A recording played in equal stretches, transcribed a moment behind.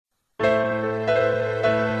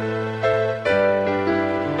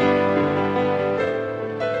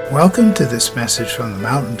Welcome to this message from the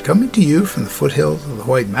mountain, coming to you from the foothills of the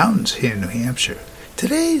White Mountains here in New Hampshire.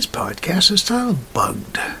 Today's podcast is titled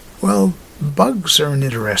Bugged. Well, bugs are an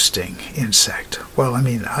interesting insect.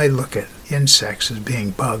 I look at insects as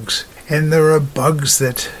being bugs, and there are bugs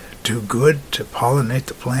that do good to pollinate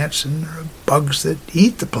the plants, and there are bugs that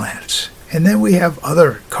eat the plants. And then we have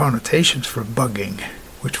other connotations for bugging,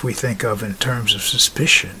 which we think of in terms of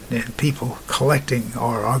suspicion and people collecting,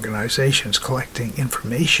 or organizations collecting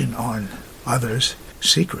information on others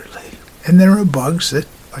secretly. And there are bugs that,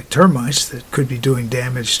 like termites, that could be doing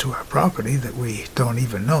damage to our property that we don't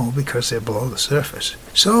even know because they're below the surface.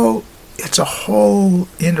 So it's a whole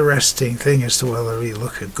interesting thing as to whether we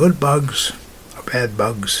look at good bugs or bad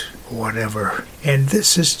bugs or whatever. And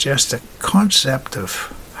this is just a concept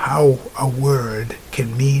of how a word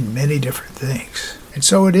can mean many different things. And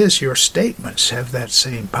so it is, your statements have that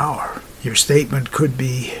same power. Your statement could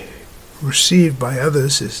be received by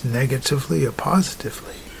others as negatively or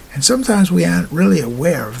positively. And sometimes we aren't really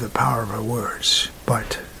aware of the power of our words,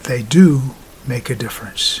 but they do make a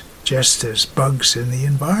difference, just as bugs in the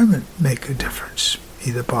environment make a difference,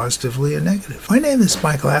 either positively or negative. My name is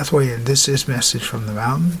Michael Hathaway, and this is Message from the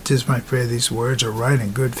Mountain. It is my prayer these words are right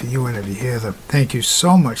and good for you whenever you hear them. Thank you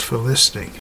so much for listening.